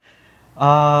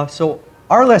So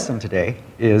our lesson today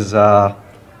is going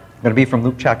to be from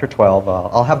Luke chapter 12.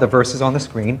 I'll have the verses on the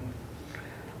screen.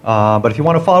 But if you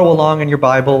want to follow along in your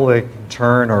Bible, you can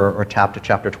turn or tap to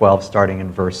chapter 12, starting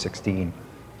in verse 16.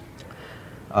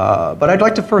 But I'd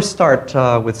like to first start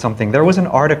with something. There was an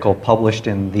article published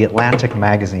in The Atlantic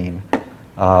magazine,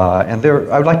 and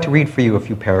I would like to read for you a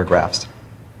few paragraphs.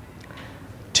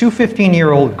 Two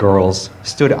 15-year-old girls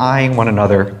stood eyeing one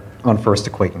another on first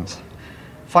acquaintance.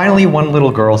 Finally, one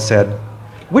little girl said,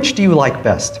 "Which do you like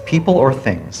best, people or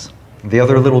things?" The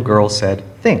other little girl said,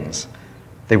 "Things."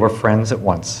 They were friends at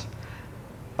once.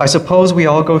 I suppose we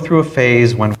all go through a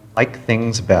phase when we like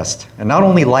things best, and not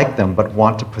only like them, but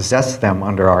want to possess them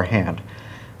under our hand.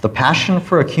 The passion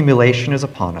for accumulation is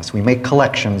upon us. We make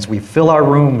collections. We fill our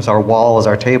rooms, our walls,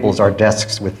 our tables, our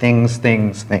desks with things.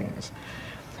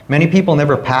 Many people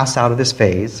never pass out of this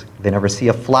phase. They never see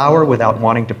a flower without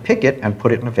wanting to pick it and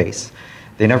put it in a vase.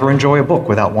 They never enjoy a book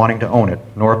without wanting to own it,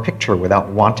 nor a picture without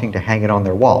wanting to hang it on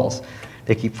their walls.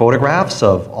 They keep photographs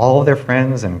of all of their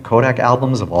friends and Kodak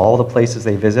albums of all the places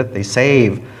they visit. They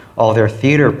save all their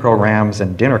theater programs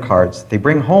and dinner cards. They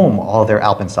bring home all their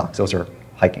alpenstocks. Those are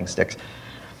hiking sticks.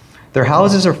 Their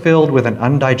houses are filled with an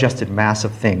undigested mass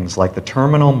of things, like the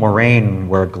terminal moraine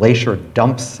where a glacier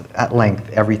dumps at length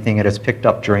everything it has picked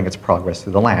up during its progress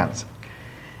through the lands.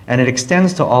 And it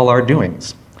extends to all our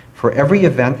doings. For every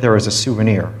event, there is a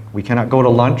souvenir. We cannot go to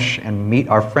lunch and meet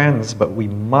our friends, but we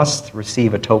must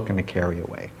receive a token to carry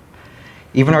away.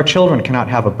 Even our children cannot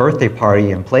have a birthday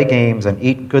party and play games and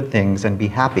eat good things and be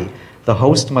happy. The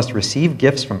host must receive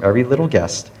gifts from every little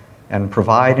guest and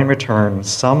provide in return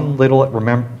some little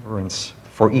remembrance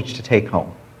for each to take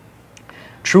home.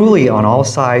 Truly, on all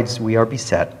sides we are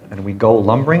beset, and we go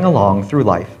lumbering along through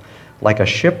life, like a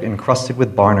ship encrusted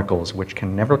with barnacles, which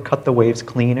can never cut the waves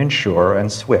clean and sure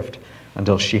and swift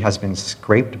until she has been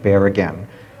scraped bare again,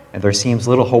 and there seems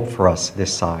little hope for us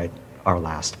this side our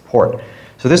last port.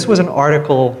 So this was an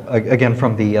article, again,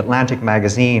 from the Atlantic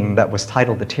magazine that was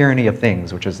titled "The Tyranny of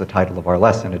Things," which is the title of our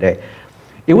lesson today.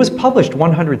 It was published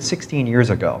 116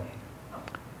 years ago,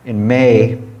 in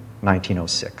May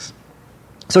 1906.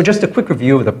 So just a quick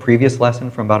review of the previous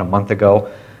lesson from about a month ago.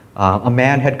 A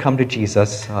man had come to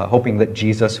Jesus, hoping that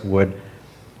Jesus would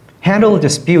handle a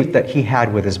dispute that he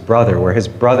had with his brother, where his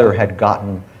brother had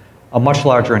gotten a much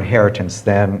larger inheritance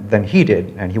than he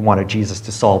did, and he wanted Jesus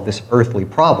to solve this earthly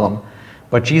problem.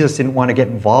 But Jesus didn't want to get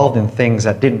involved in things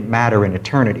that didn't matter in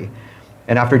eternity.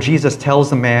 And after Jesus tells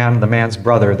the man's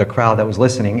brother, the crowd that was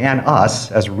listening, and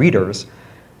us as readers,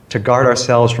 to guard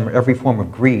ourselves from every form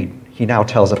of greed, he now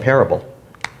tells a parable,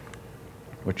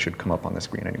 which should come up on the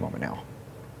screen any moment now.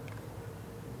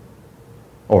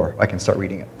 Or I can start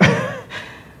reading it.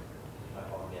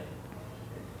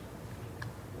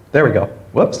 There we go.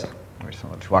 Whoops.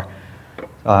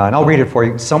 And I'll read it for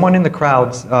you. Someone in the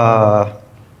crowd,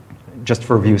 just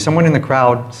for review, someone in the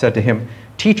crowd said to him,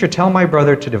 "Teacher, tell my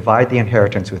brother to divide the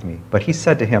inheritance with me." But he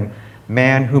said to him,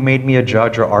 "Man, who made me a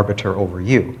judge or arbiter over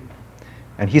you?"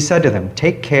 And he said to them,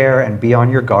 "Take care and be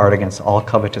on your guard against all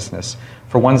covetousness,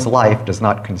 for one's life does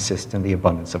not consist in the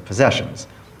abundance of possessions."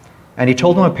 And he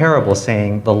told them a parable,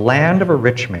 saying, "The land of a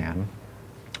rich man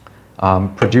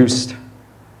produced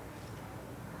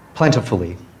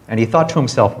plentifully. And he thought to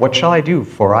himself, 'What shall I do?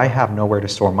 For I have nowhere to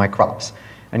store my crops.'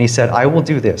 And he said, 'I will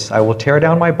do this. I will tear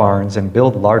down my barns and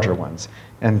build larger ones.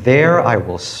 And there I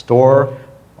will store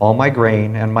all my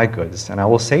grain and my goods. And I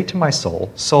will say to my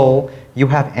soul, Soul, you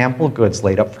have ample goods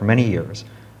laid up for many years.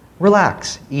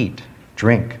 Relax, eat,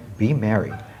 drink, be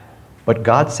merry.' But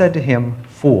God said to him,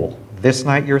 'Fool, this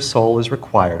night your soul is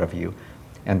required of you,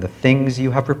 and the things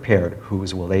you have prepared,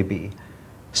 whose will they be?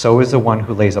 So is the one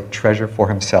who lays up treasure for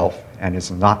himself and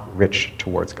is not rich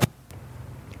towards God.'"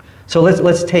 So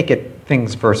let's take it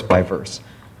things verse by verse.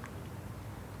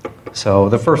 So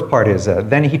the first part is,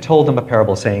 then he told them a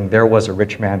parable, saying, "There was a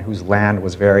rich man whose land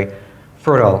was very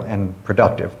fertile and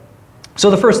productive."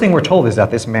 So the first thing we're told is that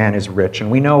this man is rich,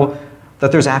 and we know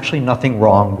that there's actually nothing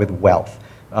wrong with wealth.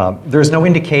 There's no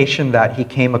indication that he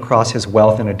came across his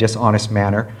wealth in a dishonest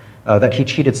manner, that he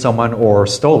cheated someone or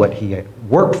stole it. He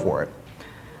worked for it.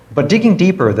 But digging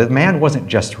deeper, the man wasn't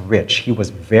just rich, he was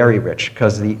very rich,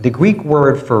 because the Greek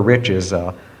word for rich is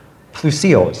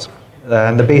plusios,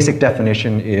 and the basic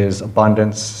definition is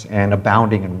abundance and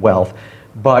abounding in wealth.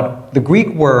 But the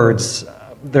Greek words,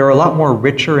 they're a lot more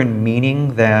richer in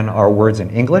meaning than our words in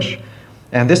English.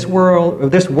 And this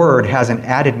word has an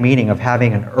added meaning of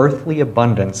having an earthly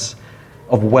abundance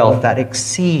of wealth that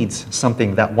exceeds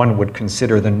something that one would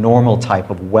consider the normal type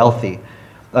of wealthy.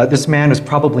 This man is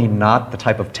probably not the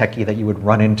type of techie that you would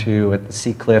run into at the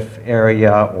Seacliff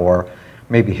area or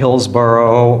maybe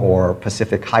Hillsborough or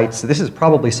Pacific Heights. This is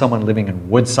probably someone living in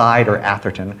Woodside or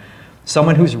Atherton,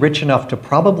 someone who's rich enough to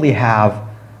probably have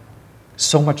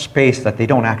so much space that they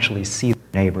don't actually see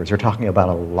their neighbors. We're talking about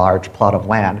a large plot of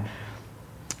land.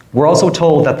 We're also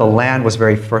told that the land was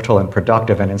very fertile and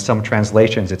productive, and in some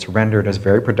translations it's rendered as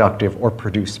very productive or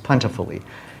produced plentifully.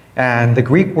 And the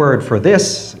Greek word for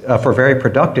this, for very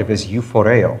productive, is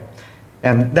euphoreo.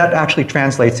 And that actually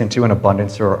translates into an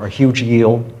abundance or a huge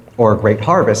yield or a great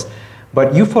harvest.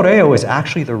 But euphoreo is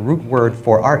actually the root word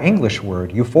for our English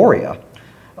word, euphoria,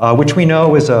 which we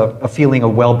know is a feeling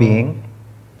of well-being,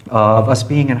 of us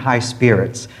being in high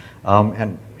spirits.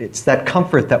 And it's that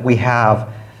comfort that we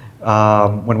have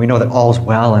when we know that all's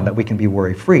well and that we can be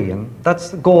worry-free. And that's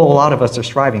the goal a lot of us are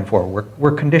striving for.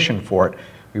 We're conditioned for it.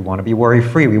 We want to be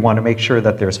worry-free. We want to make sure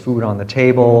that there's food on the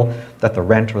table, that the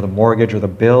rent or the mortgage or the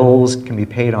bills can be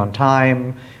paid on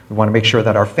time. We want to make sure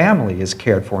that our family is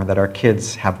cared for and that our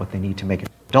kids have what they need to make it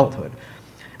adulthood.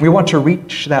 We want to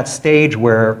reach that stage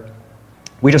where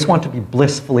we just want to be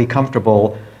blissfully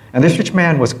comfortable. And this rich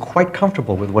man was quite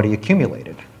comfortable with what he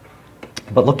accumulated.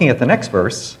 But looking at the next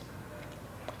verse,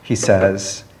 he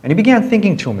says, and he began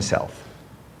thinking to himself,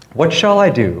 "What shall I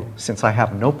do, since I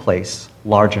have no place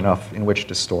large enough in which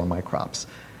to store my crops?"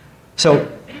 So,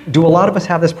 do a lot of us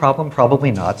have this problem?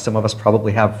 Probably not. Some of us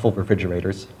probably have full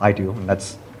refrigerators. I do, and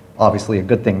that's obviously a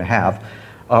good thing to have.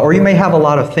 Or you may have a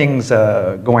lot of things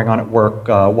going on at work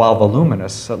while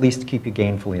voluminous, at least to keep you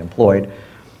gainfully employed.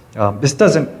 This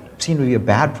doesn't seem to be a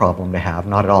bad problem to have,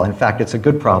 not at all. In fact, it's a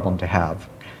good problem to have,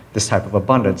 this type of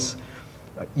abundance.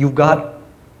 You've got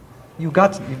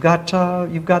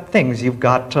things. You've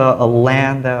got a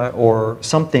land or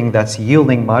something that's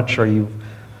yielding much,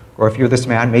 or if you're this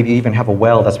man, maybe you even have a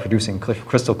well that's producing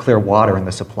crystal clear water and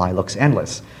the supply looks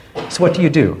endless. So what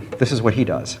do? This is what he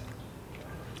does.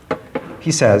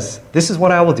 He says, "This is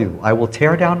what I will do. I will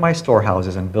tear down my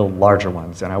storehouses and build larger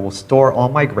ones, and I will store all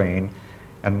my grain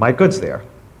and my goods there."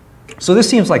 So this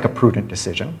seems like a prudent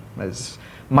decision, as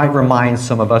might remind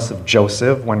some of us of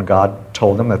Joseph when God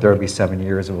told him that there would be 7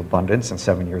 years of abundance and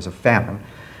 7 years of famine.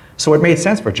 So it made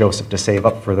sense for Joseph to save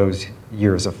up for those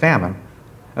years of famine.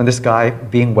 And this guy,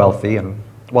 being wealthy, and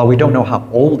while we don't know how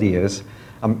old he is,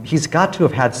 he's got to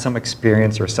have had some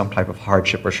experience or some type of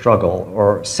hardship or struggle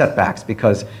or setbacks,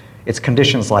 because it's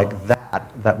conditions like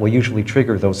that that will usually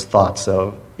trigger those thoughts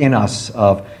in us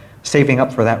of saving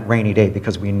up for that rainy day,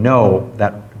 because we know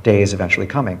that day is eventually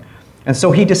coming. And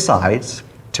so he decides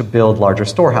to build larger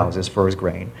storehouses for his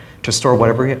grain, to store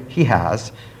whatever he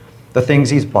has, the things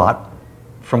he's bought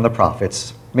from the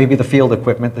profits, maybe the field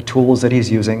equipment, the tools that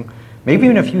he's using, maybe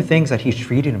even a few things that he's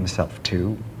treated himself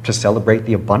to celebrate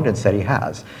the abundance that he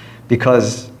has.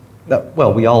 Because,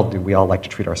 well, we all do. We all like to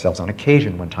treat ourselves on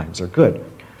occasion when times are good.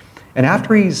 And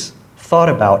after he's thought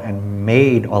about and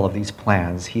made all of these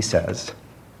plans, he says,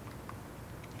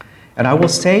 "And I will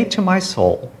say to my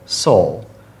soul,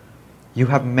 you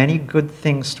have many good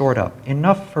things stored up,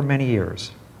 enough for many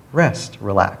years. Rest,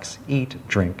 relax, eat,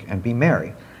 drink, and be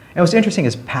merry." And what's interesting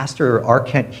is Pastor R.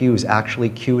 Kent Hughes actually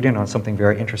cued in on something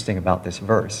very interesting about this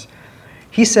verse.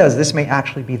 He says this may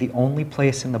actually be the only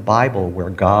place in the Bible where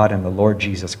God and the Lord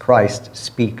Jesus Christ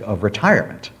speak of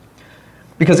retirement.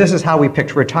 Because this is how we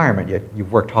picture retirement.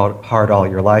 You've worked hard all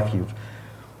your life, you've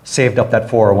saved up that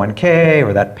 401k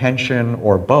or that pension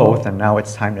or both, and now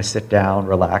it's time to sit down,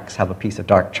 relax, have a piece of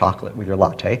dark chocolate with your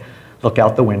latte, look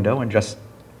out the window, and just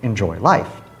enjoy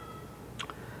life.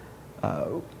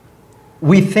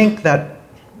 We think that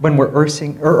when we're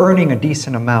earning a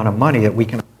decent amount of money, that we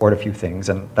can afford a few things,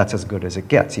 and that's as good as it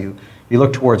gets. You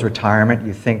look towards retirement,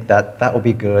 you think that that will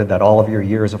be good, that all of your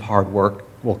years of hard work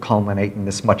will culminate in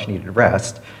this much-needed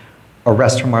rest, a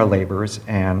rest from our labors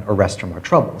and a rest from our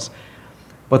troubles.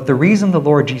 But the reason the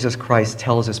Lord Jesus Christ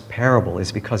tells this parable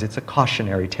is because it's a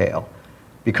cautionary tale.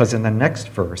 Because in the next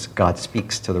verse, God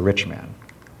speaks to the rich man.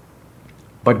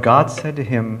 "But God said to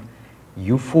him,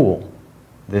 'You fool,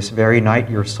 this very night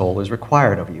your soul is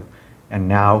required of you, and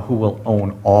now who will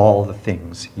own all the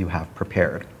things you have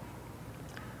prepared?'"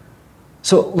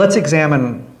 So let's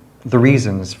examine the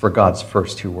reasons for God's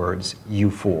first two words, "you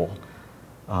fool."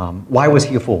 Why was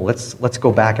he a fool? Let's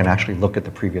go back and actually look at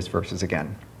the previous verses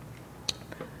again.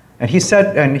 And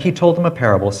he told them a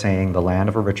parable, saying, "The land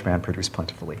of a rich man produced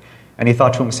plentifully. And he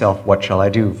thought to himself, 'What shall I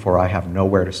do? For I have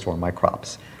nowhere to store my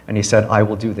crops.' And he said, 'I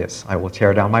will do this. I will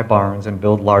tear down my barns and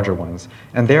build larger ones.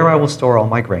 And there I will store all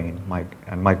my grain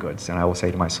and my goods. And I will say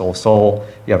to my soul, soul,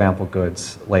 you have ample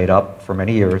goods laid up for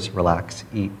many years. Relax,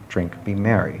 eat, drink, be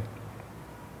merry.'"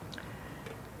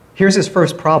 Here's his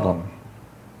first problem.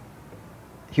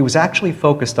 He was actually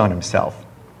focused on himself.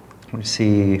 Let me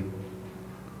see.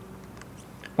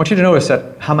 want you to notice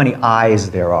that how many I's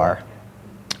there are.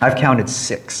 I've counted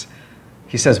 6.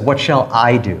 He says, what shall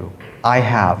I do? I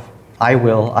have. I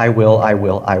will, I will, I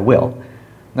will, I will.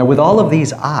 Now, with all of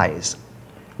these I's,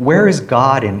 where is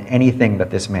God in anything that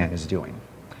this man is doing?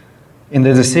 In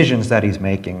the decisions that he's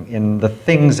making, in the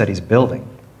things that he's building.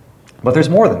 But there's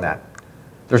more than that.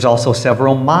 There's also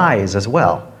several my's as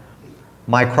well.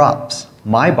 My crops,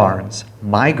 my barns,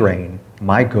 my grain,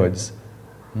 my goods,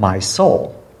 my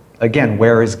soul. Again,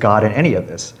 where is God in any of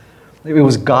this? It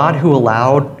was God who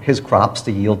allowed his crops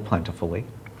to yield plentifully.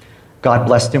 God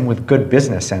blessed him with good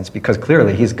business sense because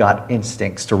clearly he's got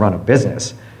instincts to run a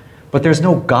business. But there's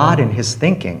no God in his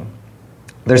thinking.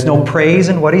 There's no praise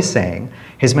in what he's saying.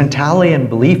 His mentality and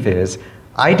belief is,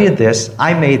 I did this,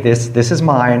 I made this is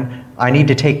mine, I need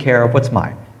to take care of what's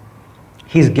mine.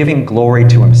 He's giving glory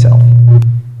to himself.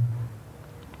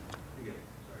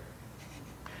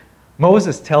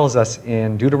 Moses tells us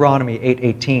in Deuteronomy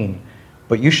 8:18,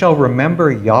 but you shall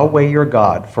remember Yahweh your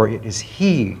God, for it is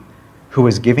he who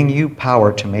is giving you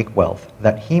power to make wealth,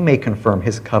 that he may confirm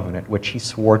his covenant, which he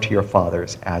swore to your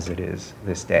fathers as it is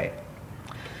this day.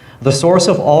 The source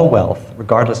of all wealth,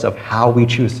 regardless of how we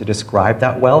choose to describe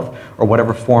that wealth or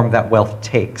whatever form that wealth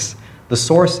takes, the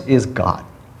source is God.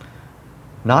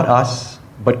 Not us,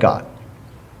 but God.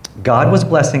 God was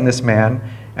blessing this man,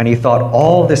 and he thought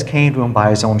all this came to him by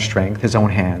his own strength, his own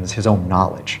hands, his own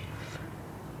knowledge.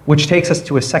 Which takes us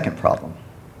to a second problem.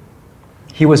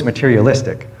 He was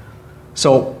materialistic.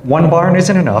 So one barn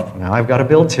isn't enough. Now I've got to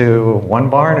build 2. One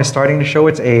barn is starting to show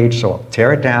its age, so I'll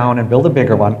tear it down and build a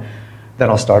bigger one. Then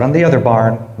I'll start on the other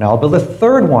barn. Now I'll build a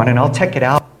 3rd one, and I'll tech it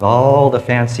out with all the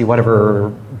fancy whatever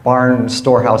barn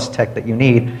storehouse tech that you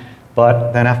need.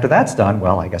 But then after that's done,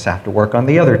 well, I guess I have to work on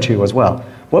the other 2 as well.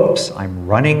 Whoops, I'm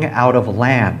running out of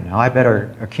land. Now I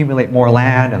better accumulate more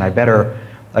land, and I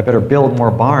better build more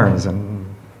barns. And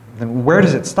then where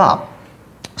does it stop?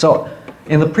 So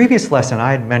in the previous lesson,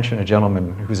 I had mentioned a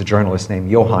gentleman who's a journalist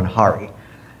named Johann Hari.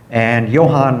 And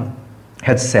Johann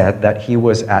had said that he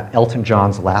was at Elton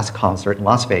John's last concert in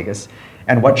Las Vegas.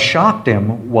 And what shocked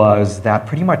him was that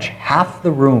pretty much half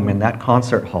the room in that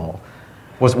concert hall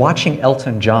was watching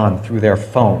Elton John through their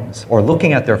phones or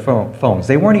looking at their phones.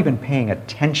 They weren't even paying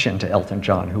attention to Elton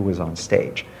John, who was on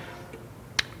stage.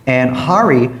 And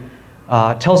Hari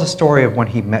tells a story of when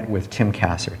he met with Tim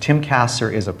Kasser. Tim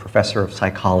Kasser is a professor of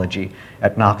psychology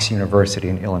at Knox University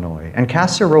in Illinois. And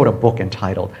Kasser wrote a book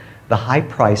entitled The High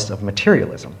Price of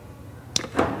Materialism.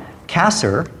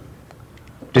 Kasser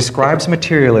describes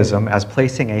materialism as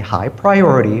placing a high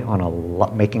priority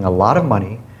on making a lot of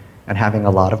money and having a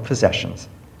lot of possessions.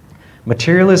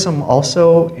 Materialism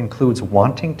also includes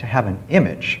wanting to have an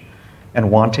image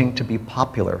and wanting to be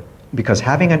popular, because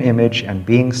having an image and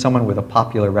being someone with a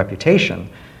popular reputation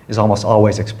is almost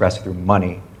always expressed through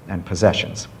money and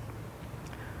possessions.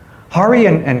 Hari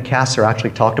and Kasser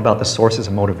actually talked about the sources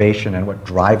of motivation and what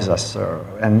drives us,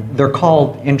 and they're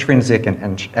called intrinsic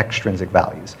and extrinsic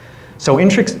values. So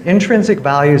intrinsic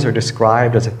values are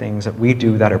described as the things that we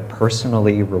do that are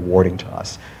personally rewarding to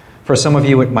us. For some of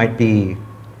you, it might be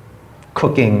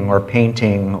cooking or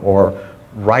painting or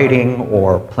writing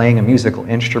or playing a musical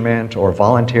instrument or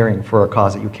volunteering for a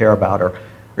cause that you care about, or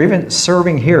even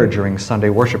serving here during Sunday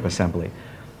worship assembly.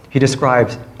 He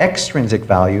describes extrinsic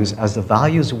values as the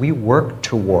values we work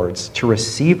towards to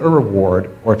receive a reward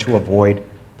or to avoid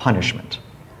punishment.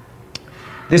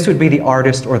 This would be the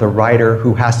artist or the writer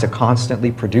who has to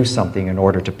constantly produce something in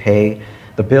order to pay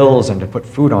the bills and to put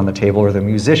food on the table, or the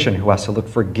musician who has to look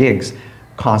for gigs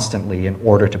constantly in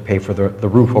order to pay for the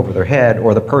roof over their head,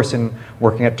 or the person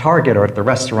working at Target or at the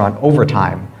restaurant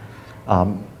overtime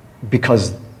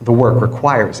because the work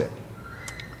requires it.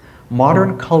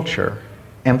 Modern culture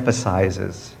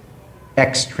emphasizes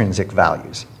extrinsic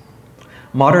values.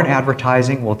 Modern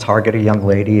advertising will target a young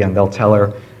lady and they'll tell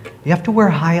her, you have to wear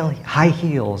high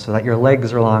heels so that your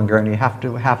legs are longer, and you have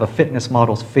to have a fitness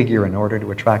model's figure in order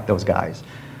to attract those guys.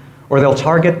 Or they'll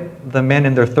target the men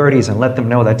in their 30s and let them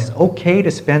know that it's okay to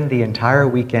spend the entire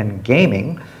weekend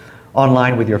gaming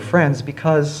online with your friends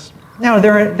because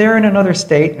they're in another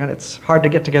state and it's hard to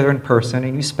get together in person,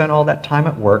 and you spend all that time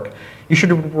at work. You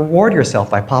should reward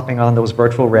yourself by popping on those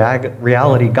virtual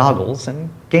reality goggles and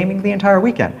gaming the entire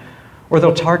weekend. Or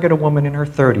they'll target a woman in her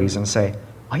 30s and say,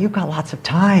 oh, you've got lots of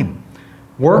time.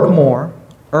 Work more,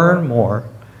 earn more.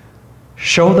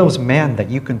 Show those men that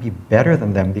you can be better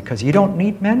than them because you don't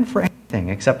need men for anything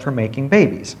except for making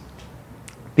babies.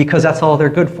 Because that's all they're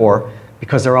good for,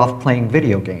 because they're off playing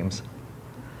video games.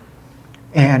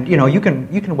 And you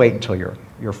can wait until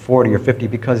you're 40 or 50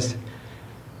 because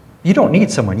you don't need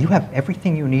someone. You have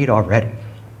everything you need already.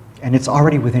 And it's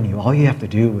already within you. All you have to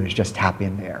do is just tap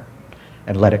in there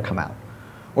and let it come out.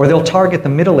 Or they'll target the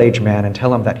middle-aged man and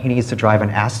tell him that he needs to drive an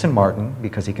Aston Martin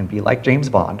because he can be like James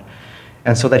Bond,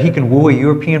 and so that he can woo a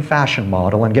European fashion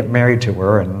model and get married to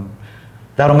her, and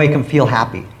that'll make him feel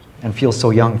happy and feel so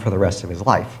young for the rest of his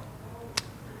life.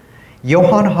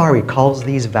 Johann Hari calls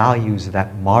these values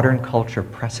that modern culture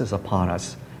presses upon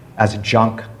us as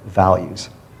junk values.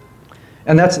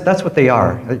 And that's what they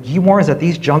are. He warns that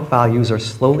these junk values are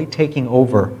slowly taking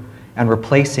over and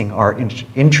replacing our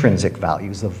intrinsic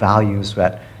values, the values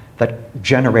that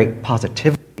generate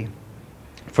positivity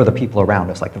for the people around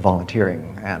us, like the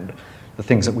volunteering and the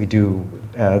things that we do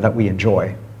that we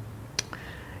enjoy.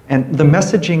 And the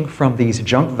messaging from these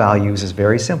junk values is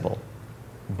very simple.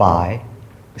 Buy,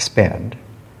 spend,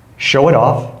 show it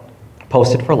off,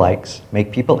 post it for likes,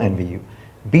 make people envy you,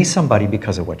 be somebody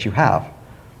because of what you have.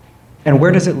 And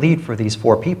where does it lead for these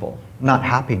four people? Not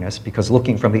happiness, because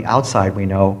looking from the outside, we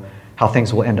know how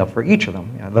things will end up for each of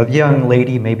them. You know, the young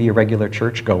lady may be a regular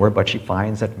churchgoer, but she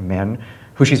finds that men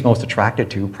who she's most attracted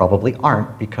to probably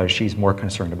aren't, because she's more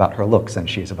concerned about her looks than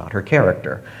she is about her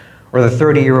character. Or the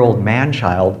 30-year-old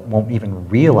man-child won't even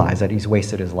realize that he's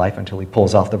wasted his life until he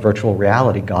pulls off the virtual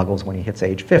reality goggles when he hits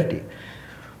age 50.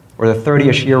 Or the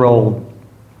 30-ish-year-old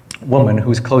woman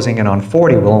who's closing in on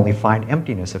 40 will only find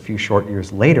emptiness a few short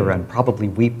years later and probably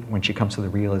weep when she comes to the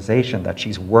realization that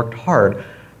she's worked hard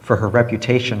for her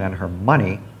reputation and her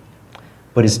money,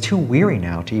 but is too weary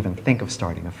now to even think of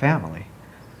starting a family.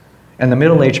 And the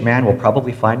middle-aged man will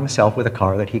probably find himself with a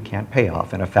car that he can't pay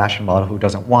off and a fashion model who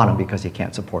doesn't want him because he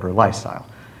can't support her lifestyle.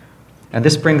 And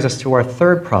this brings us to our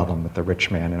third problem that the rich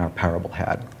man in our parable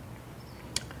had.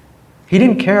 He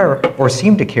didn't care or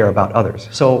seem to care about others.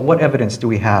 So what evidence do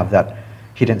we have that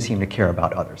he didn't seem to care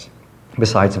about others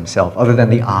besides himself, other than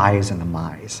the I's and the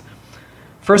my's?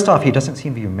 First off, he doesn't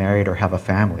seem to be married or have a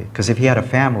family, because if he had a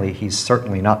family, he's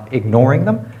certainly not ignoring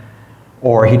them,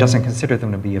 or he doesn't consider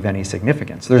them to be of any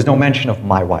significance. There's no mention of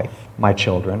my wife, my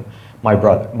children, my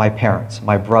brother, my parents,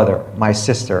 my brother, my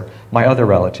sister, my other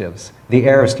relatives, the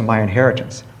heirs to my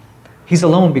inheritance. He's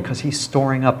alone because he's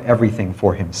storing up everything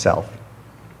for himself.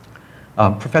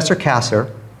 Professor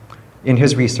Kasser, in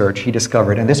his research, he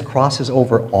discovered, and this crosses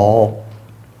over all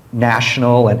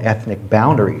national and ethnic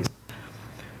boundaries,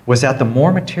 was that the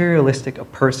more materialistic a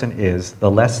person is,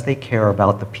 the less they care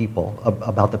about the people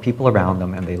around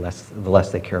them, and the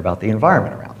less they care about the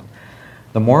environment around them.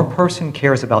 The more a person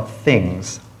cares about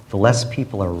things, the less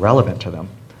people are relevant to them.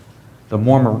 The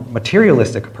more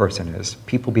materialistic a person is,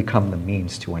 people become the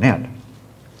means to an end.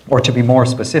 Or to be more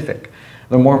specific,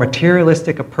 the more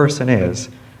materialistic a person is,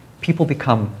 people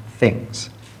become things.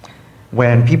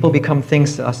 When people become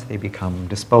things to us, they become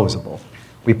disposable.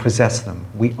 We possess them,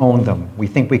 we own them, we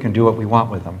think we can do what we want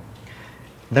with them.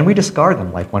 Then we discard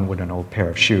them like one would an old pair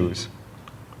of shoes.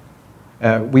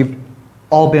 We've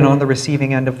all been on the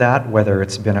receiving end of that, whether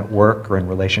it's been at work or in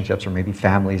relationships, or maybe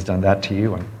family's done that to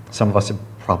you, and some of us have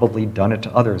probably done it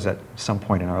to others at some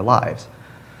point in our lives.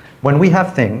 When we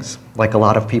have things, like a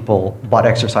lot of people bought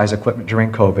exercise equipment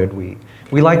during COVID,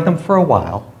 we like them for a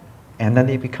while, and then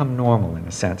they become normal in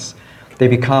a sense. They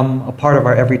become a part of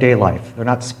our everyday life. They're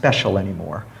not special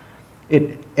anymore.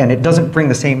 And it doesn't bring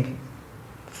the same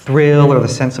thrill or the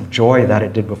sense of joy that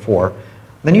it did before.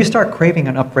 Then you start craving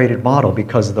an upgraded model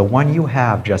because the one you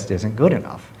have just isn't good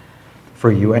enough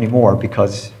for you anymore,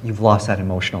 because you've lost that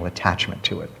emotional attachment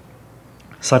to it.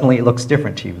 Suddenly it looks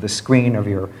different to you. The screen of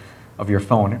your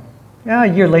phone, a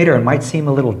year later it might seem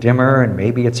a little dimmer, and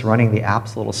maybe it's running the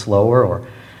apps a little slower, or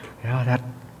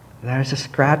there's a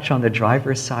scratch on the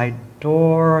driver's side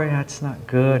door, it's not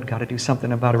good, got to do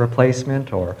something about a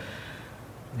replacement, or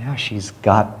she's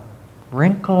got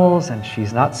wrinkles and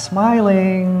she's not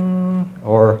smiling,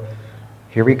 or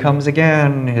here he comes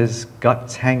again, his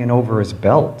gut's hanging over his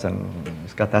belt and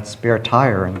he's got that spare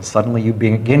tire, and suddenly you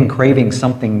begin craving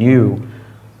something new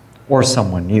or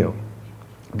someone new.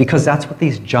 Because that's what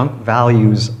these junk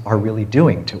values are really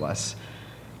doing to us.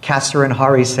 Kasser and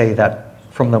Hari say that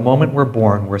from the moment we're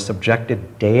born, we're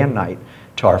subjected day and night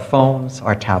to our phones,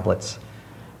 our tablets,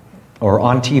 or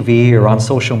on TV, or on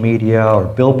social media, or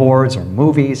billboards, or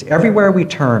movies. Everywhere we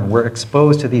turn, we're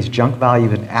exposed to these junk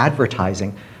values in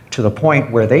advertising, to the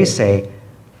point where they say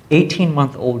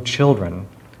 18-month-old children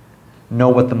know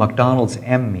what the McDonald's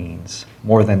M means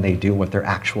more than they do what their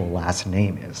actual last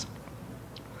name is.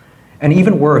 And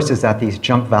even worse is that these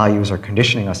junk values are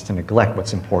conditioning us to neglect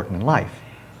what's important in life.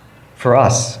 For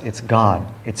us, it's God,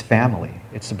 it's family,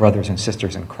 it's the brothers and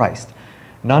sisters in Christ.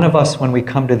 None of us, when we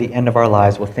come to the end of our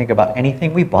lives, will think about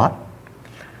anything we bought,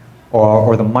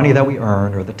 or the money that we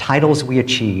earned, or the titles we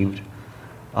achieved,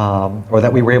 or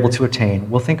that we were able to attain,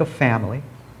 we'll think of family,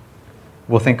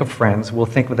 we'll think of friends, we'll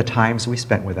think of the times we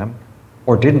spent with them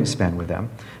or didn't spend with them.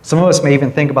 Some of us may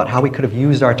even think about how we could have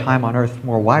used our time on earth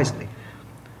more wisely,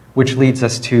 which leads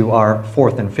us to our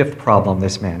fourth and fifth problem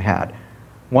this man had.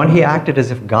 One, he acted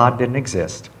as if God didn't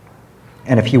exist.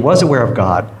 And if he was aware of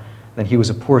God, then he was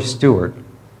a poor steward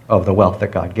of the wealth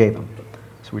that God gave him.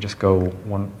 So we just go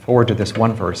forward to this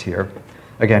one verse here.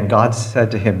 Again, God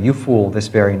said to him, "You fool, this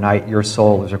very night your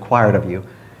soul is required of you,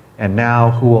 and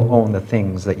now who will own the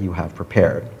things that you have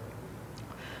prepared?"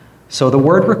 So the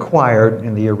word required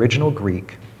in the original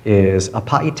Greek is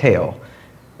apaiteo,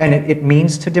 and it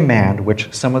means to demand,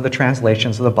 which some of the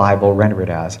translations of the Bible render it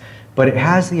as, but it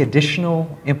has the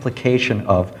additional implication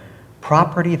of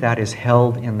property that is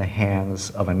held in the hands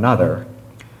of another,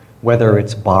 whether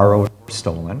it's borrowed or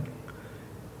stolen.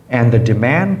 And the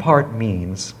demand part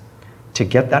means to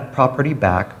get that property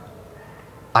back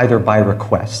either by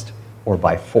request or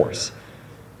by force.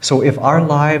 So if our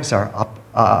lives are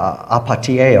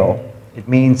apateo, it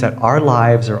means that our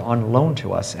lives are on loan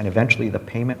to us, and eventually the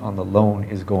payment on the loan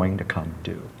is going to come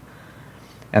due.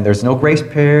 And there's no grace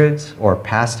periods or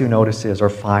past due notices or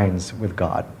fines with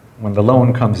God. When the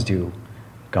loan comes due,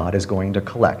 God is going to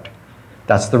collect.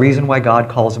 That's the reason why God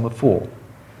calls him a fool.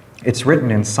 It's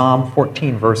written in Psalm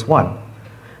 14, verse 1.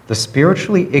 "The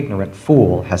spiritually ignorant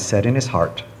fool has said in his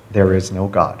heart, 'There is no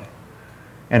God.'"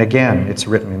 And again, it's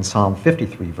written in Psalm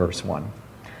 53, verse 1.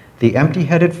 "The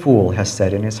empty-headed fool has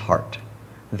said in his heart,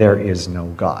 'There is no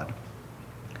God.'"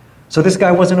 So this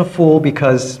guy wasn't a fool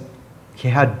because he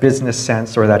had business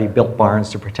sense or that he built barns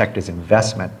to protect his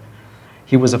investment.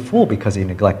 He was a fool because he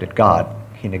neglected God.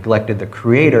 He neglected the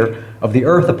creator of the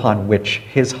earth upon which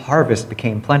his harvest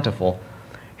became plentiful.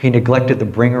 He neglected the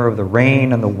bringer of the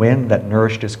rain and the wind that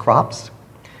nourished his crops.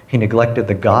 He neglected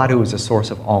the God who is the source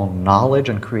of all knowledge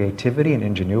and creativity and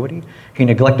ingenuity. He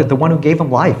neglected the one who gave him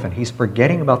life, and he's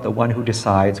forgetting about the one who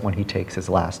decides when he takes his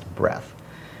last breath.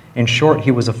 In short,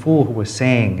 he was a fool who was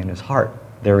saying in his heart,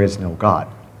 "There is no God."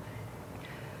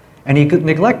 And he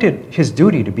neglected his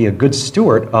duty to be a good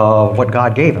steward of what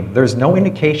God gave him. There's no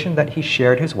indication that he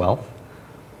shared his wealth,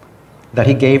 that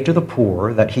he gave to the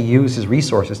poor, that he used his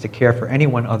resources to care for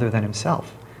anyone other than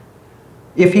himself.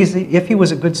 If he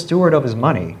was a good steward of his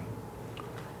money,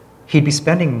 he'd be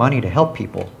spending money to help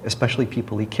people, especially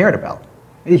people he cared about.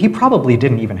 He probably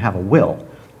didn't even have a will,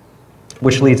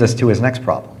 which leads us to his next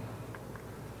problem.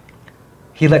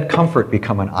 He let comfort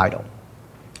become an idol.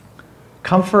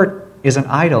 Comfort is an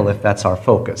idol if that's our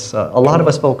focus. A lot of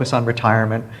us focus on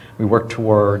retirement. We work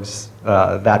towards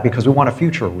that because we want a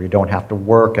future where we don't have to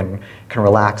work and can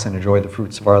relax and enjoy the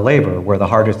fruits of our labor, where the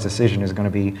hardest decision is going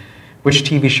to be which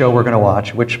TV show we're going to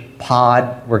watch, which pod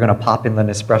we're going to pop in the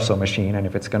Nespresso machine, and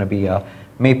if it's going to be a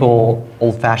maple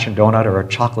old-fashioned donut or a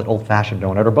chocolate old-fashioned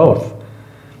donut or both.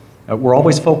 We're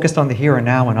always focused on the here and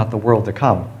now and not the world to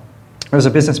come. There's a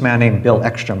businessman named Bill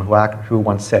Ekstrom who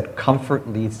once said, "Comfort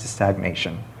leads to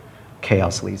stagnation.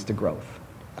 Chaos leads to growth."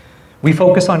 We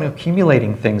focus on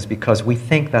accumulating things because we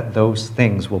think that those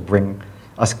things will bring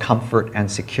us comfort and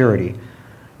security.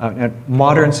 And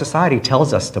modern society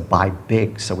tells us to buy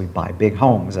big, so we buy big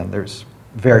homes, and there's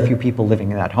very few people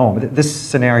living in that home. This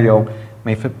scenario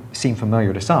may seem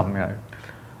familiar to some.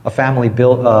 A family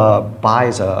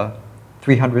buys a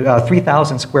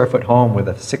 3,000 square foot home with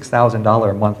a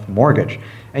 $6,000 a month mortgage,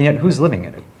 and yet who's living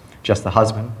in it? Just the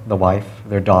husband, the wife,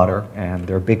 their daughter, and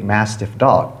their big Mastiff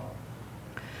dog.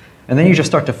 And then you just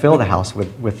start to fill the house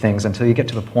with things until you get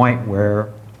to the point where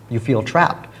you feel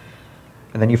trapped.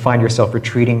 And then you find yourself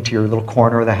retreating to your little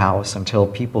corner of the house until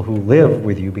people who live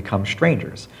with you become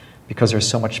strangers because there's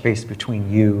so much space between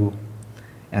you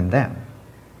and them.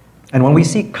 And when we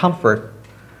seek comfort,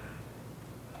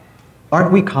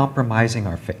 aren't we compromising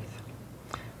our faith?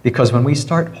 Because when we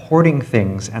start hoarding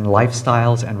things and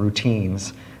lifestyles and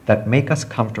routines that make us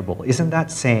comfortable, isn't that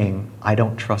saying, "I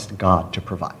don't trust God to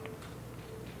provide"?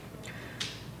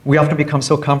 We often become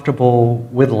so comfortable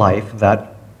with life that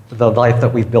the life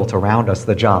that we've built around us,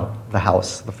 the job, the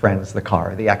house, the friends, the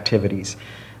car, the activities,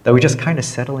 that we just kind of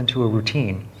settle into a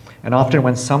routine. And often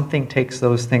when something takes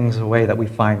those things away that we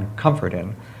find comfort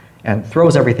in and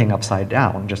throws everything upside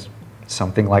down, just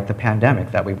something like the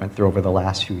pandemic that we went through over the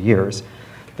last few years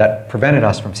that prevented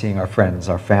us from seeing our friends,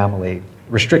 our family,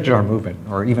 restricted our movement,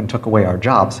 or even took away our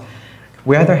jobs,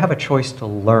 we either have a choice to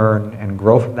learn and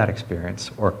grow from that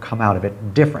experience or come out of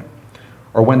it different.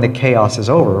 Or when the chaos is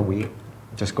over, we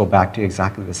just go back to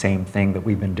exactly the same thing that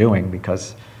we've been doing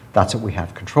because that's what we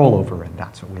have control over and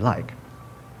that's what we like.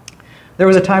 There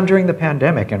was a time during the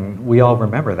pandemic, and we all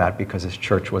remember that because his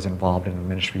church was involved in the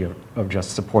ministry of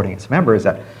just supporting its members,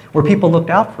 where people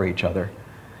looked out for each other.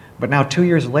 But now 2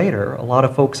 years later, a lot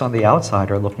of folks on the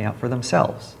outside are looking out for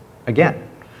themselves again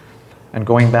and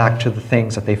going back to the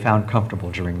things that they found comfortable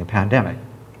during the pandemic.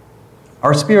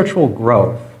 Our spiritual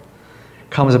growth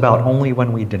comes about only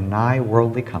when we deny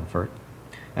worldly comfort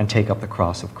and take up the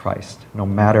cross of Christ, no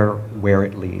matter where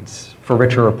it leads, for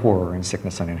richer or poorer, in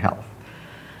sickness and in health.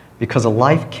 Because a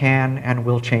life can and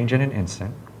will change in an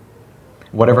instant.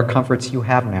 Whatever comforts you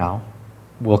have now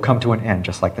will come to an end,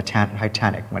 just like the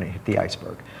Titanic when it hit the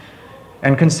iceberg.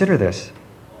 And consider this: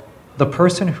 the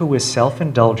person who is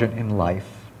self-indulgent in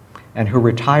life and who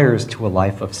retires to a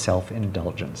life of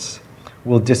self-indulgence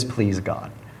will displease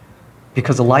God.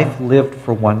 Because a life lived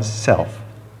for oneself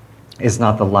is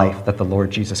not the life that the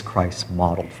Lord Jesus Christ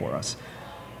modeled for us.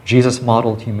 Jesus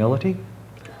modeled humility.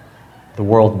 The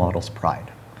world models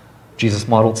pride. Jesus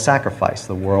modeled sacrifice.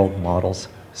 The world models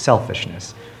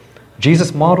selfishness.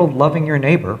 Jesus modeled loving your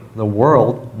neighbor. The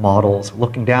world models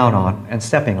looking down on and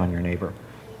stepping on your neighbor.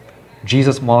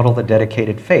 Jesus modeled a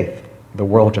dedicated faith. The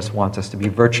world just wants us to be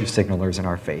virtue signalers in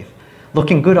our faith,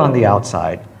 looking good on the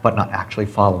outside, but not actually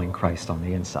following Christ on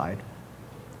the inside.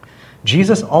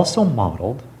 Jesus also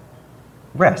modeled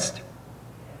rest.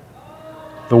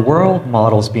 The world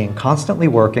models being constantly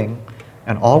working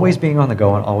and always being on the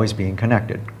go and always being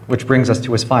connected, which brings us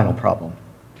to his final problem.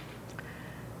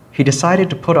 He decided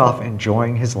to put off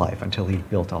enjoying his life until he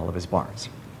built all of his barns.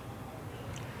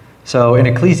 So in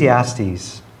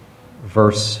Ecclesiastes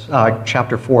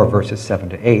chapter 4, verses 7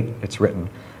 to 8, it's written,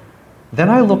 "Then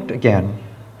I looked again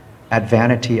at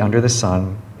vanity under the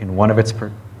sun in one of its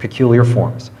peculiar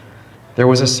forms. There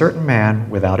was a certain man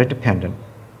without a dependent,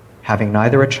 having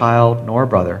neither a child nor a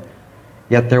brother,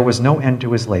 yet there was no end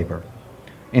to his labor.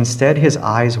 Instead, his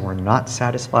eyes were not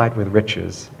satisfied with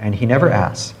riches, and he never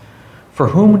asked, 'For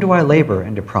whom do I labor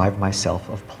and deprive myself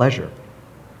of pleasure?'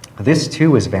 This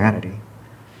too is vanity.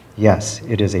 Yes,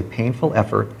 it is a painful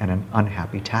effort and an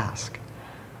unhappy task."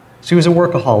 So he was a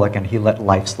workaholic and he let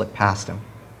life slip past him.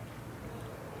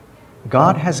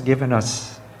 God has given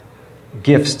us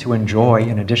gifts to enjoy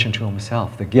in addition to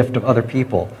himself: the gift of other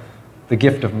people, the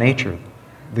gift of nature,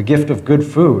 the gift of good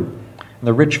food. And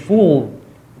the rich fool,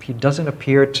 he doesn't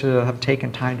appear to have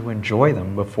taken time to enjoy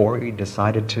them before he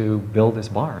decided to build his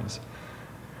barns.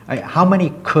 How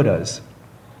many couldas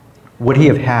would he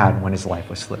have had when his life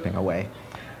was slipping away?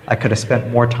 I could have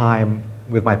spent more time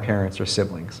with my parents or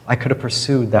siblings. I could have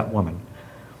pursued that woman.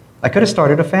 I could have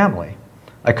started a family.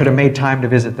 I could have made time to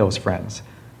visit those friends.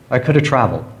 I could have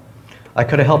traveled. I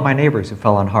could have helped my neighbors who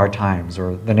fell on hard times,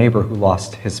 or the neighbor who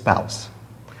lost his spouse.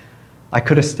 I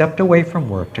could have stepped away from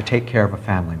work to take care of a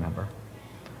family member.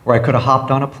 Or I could have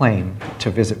hopped on a plane to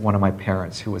visit one of my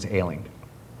parents who was ailing.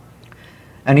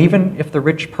 And even if the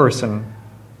rich person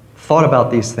thought about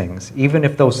these things, even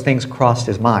if those things crossed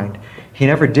his mind, he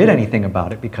never did anything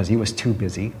about it because he was too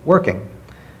busy working.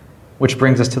 Which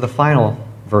brings us to the final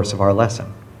verse of our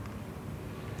lesson.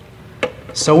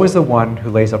 "So is the one who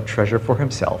lays up treasure for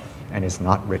himself and is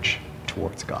not rich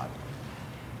towards God."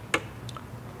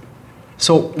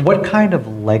 So what kind of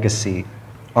legacy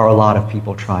are a lot of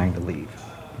people trying to leave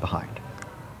behind?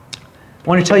 I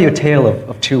want to tell you a tale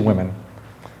of two women.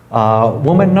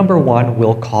 Woman number one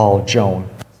we'll call Joan,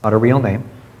 not a real name.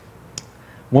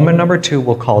 Woman number two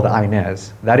we'll call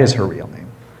Inez. That is her real name.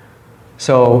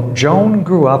 So Joan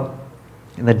grew up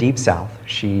in the Deep South.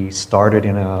 She started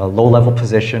in a low-level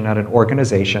position at an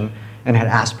organization and had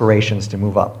aspirations to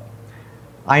move up.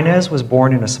 Inez was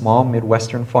born in a small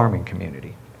Midwestern farming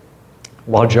community.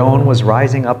 While Joan was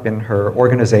rising up in her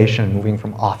organization, moving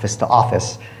from office to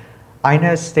office,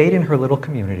 Inez stayed in her little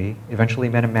community, eventually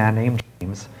met a man named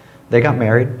James. They got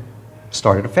married,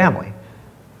 started a family.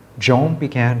 Joan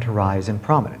began to rise in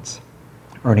prominence,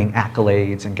 earning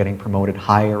accolades and getting promoted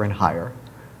higher and higher.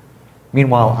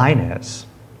 Meanwhile, Inez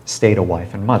stayed a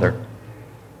wife and mother.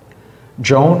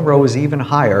 Joan rose even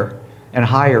higher and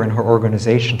higher in her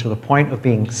organization to the point of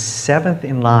being seventh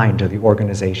in line to the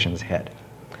organization's head.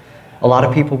 A lot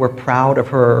of people were proud of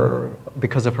her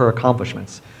because of her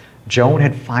accomplishments. Joan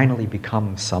had finally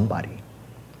become somebody.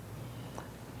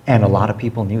 And a lot of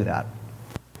people knew that.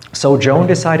 So Joan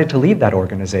decided to leave that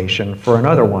organization for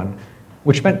another one,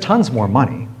 which meant tons more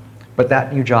money. But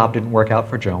that new job didn't work out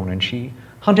for Joan, and she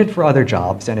hunted for other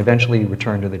jobs and eventually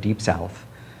returned to the Deep South.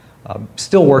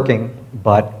 Still working,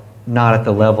 but not at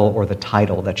the level or the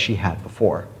title that she had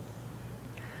before.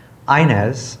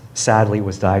 Inez, sadly,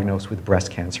 was diagnosed with breast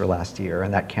cancer last year,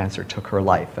 and that cancer took her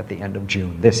life at the end of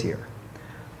June this year.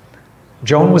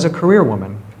 Joan was a career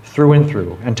woman through and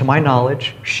through. And to my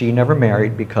knowledge, she never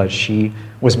married because she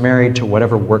was married to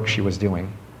whatever work she was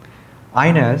doing.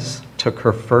 Inez took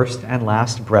her first and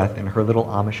last breath in her little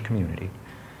Amish community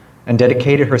and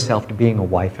dedicated herself to being a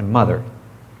wife and mother.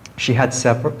 She had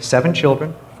 7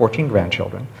 children, 14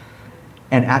 grandchildren,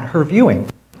 and at her viewing,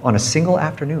 on a single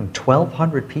afternoon,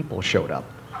 1,200 people showed up.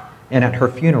 And at her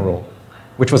funeral,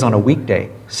 which was on a weekday,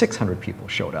 600 people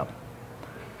showed up.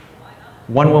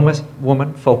 One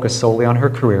woman focused solely on her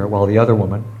career, while the other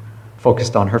woman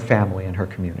focused on her family and her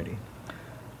community.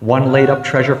 One laid up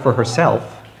treasure for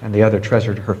herself, and the other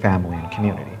treasured her family and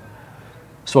community.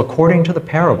 So according to the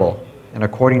parable, and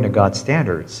according to God's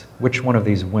standards, which one of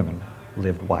these women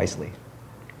lived wisely?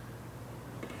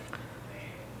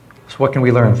 So what can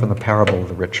we learn from the parable of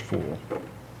the rich fool?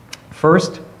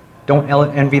 First, don't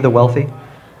envy the wealthy.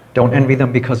 Don't envy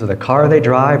them because of the car they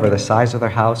drive or the size of their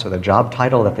house or the job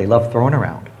title that they love throwing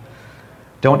around.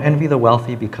 Don't envy the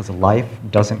wealthy because life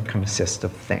doesn't consist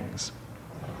of things.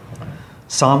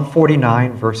 Psalm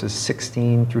 49, verses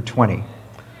 16 through 20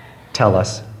 tell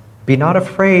us, "Be not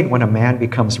afraid when a man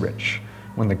becomes rich,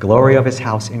 when the glory of his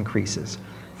house increases.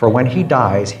 For when he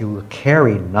dies, he will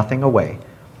carry nothing away.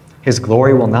 His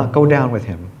glory will not go down with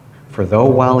him. For though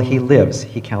while he lives,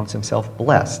 he counts himself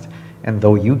blessed, and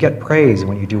though you get praise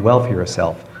when you do well for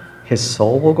yourself, his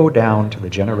soul will go down to the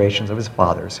generations of his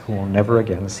fathers, who will never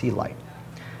again see light.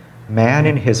 Man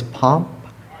in his pomp,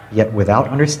 yet without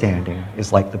understanding,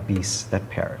 is like the beasts that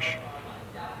perish."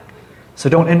 So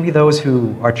don't envy those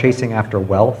who are chasing after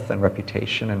wealth and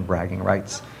reputation and bragging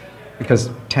rights, because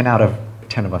 10 out of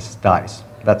 10 of us dies.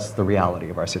 That's the reality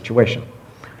of our situation.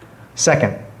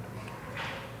 Second,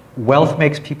 wealth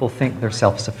makes people think they're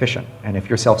self-sufficient, and if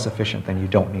you're self-sufficient, then you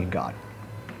don't need God.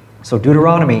 So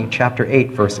Deuteronomy chapter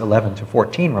 8, verse 11 to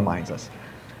 14 reminds us,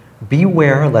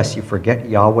 "Beware lest you forget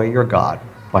Yahweh your God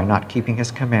by not keeping his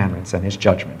commandments and his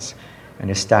judgments and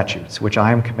his statutes, which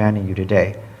I am commanding you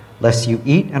today, lest you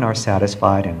eat and are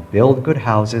satisfied and build good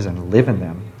houses and live in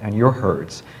them, and your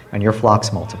herds and your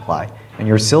flocks multiply, and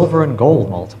your silver and gold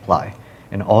multiply,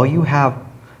 and all you have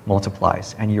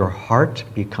multiplies, and your heart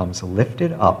becomes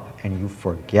lifted up, and you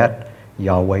forget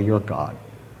Yahweh your God,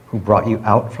 who brought you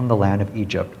out from the land of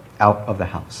Egypt, out of the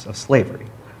house of slavery."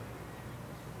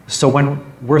 So when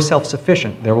we're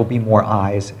self-sufficient, there will be more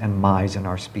I's and my's in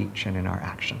our speech and in our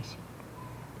actions.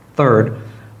 Third,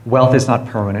 wealth is not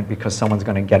permanent because someone's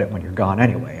going to get it when you're gone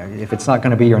anyway. If it's not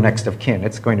going to be your next of kin,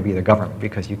 it's going to be the government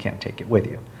because you can't take it with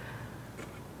you.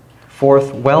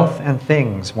 Fourth, wealth and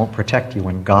things won't protect you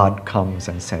when God comes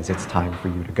and says it's time for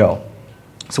you to go.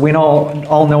 So we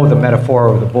all know the metaphor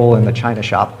of the bull in the china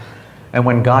shop. And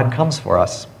when God comes for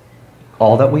us,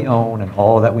 all that we own and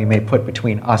all that we may put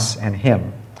between us and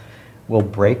him will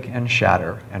break and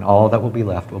shatter, and all that will be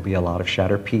left will be a lot of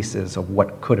shattered pieces of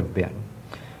what could have been.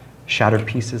 Shattered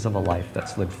pieces of a life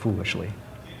that's lived foolishly.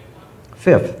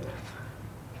 Fifth,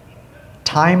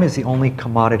 time is the only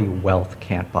commodity wealth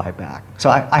can't buy back. So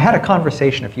I had a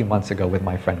conversation a few months ago with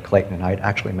my friend Clayton, and I had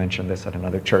actually mentioned this at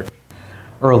another church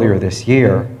earlier this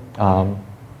year. And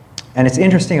it's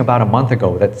interesting, about a month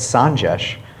ago that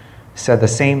Sanjesh said the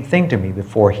same thing to me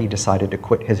before he decided to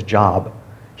quit his job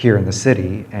here in the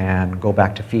city and go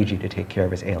back to Fiji to take care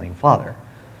of his ailing father.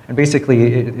 And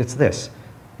basically it's this: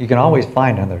 you can always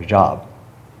find another job.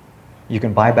 You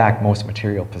can buy back most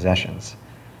material possessions.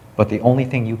 But the only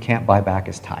thing you can't buy back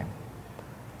is time.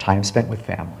 Time spent with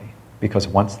family. Because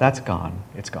once that's gone,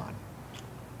 it's gone.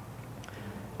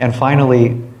 And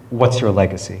finally, what's your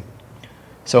legacy?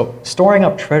 So storing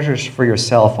up treasures for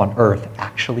yourself on earth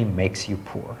actually makes you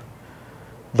poor.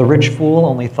 The rich fool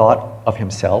only thought of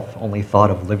himself, only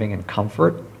thought of living in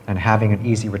comfort and having an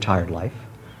easy retired life,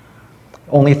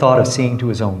 only thought of seeing to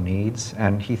his own needs,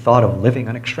 and he thought of living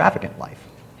an extravagant life.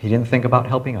 He didn't think about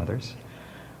helping others.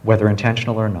 Whether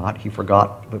intentional or not, he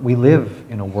forgot that we live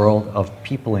in a world of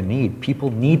people in need. People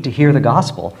need to hear the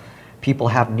gospel. People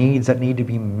have needs that need to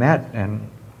be met, and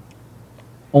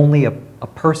only a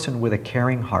person with a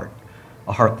caring heart,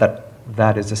 a heart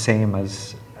that is the same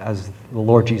as the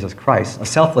Lord Jesus Christ, a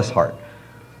selfless heart,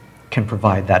 can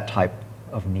provide that type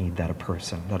of need that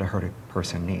a hurting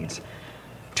person needs.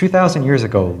 2,000 years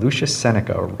ago, Lucius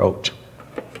Seneca wrote,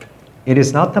 "It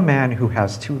is not the man who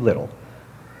has too little,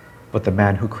 but the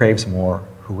man who craves more,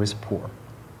 who is poor."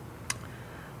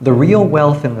 The real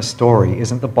wealth in the story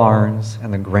isn't the barns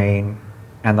and the grain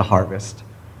and the harvest.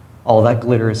 All that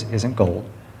glitters isn't gold,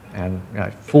 and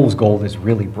fool's gold is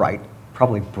really bright,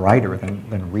 probably brighter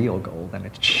than real gold, and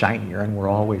it's shinier, and we're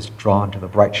always drawn to the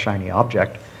bright, shiny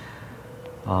object.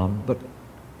 But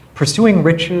Pursuing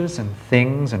riches and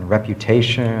things and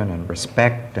reputation and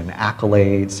respect and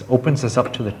accolades opens us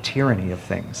up to the tyranny of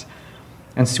things.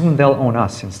 And soon they'll own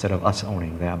us instead of us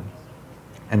owning them.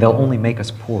 And they'll only make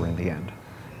us poor in the end.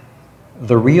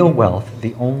 The real wealth,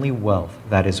 the only wealth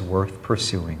that is worth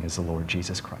pursuing, is the Lord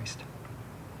Jesus Christ.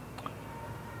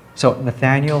 So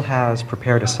Nathaniel has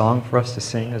prepared a song for us to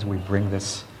sing as we bring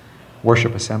this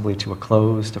worship assembly to a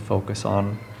close, to focus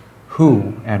on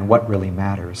who and what really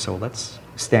matters. So let's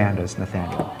stand as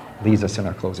Nathaniel leads us in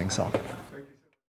our closing song.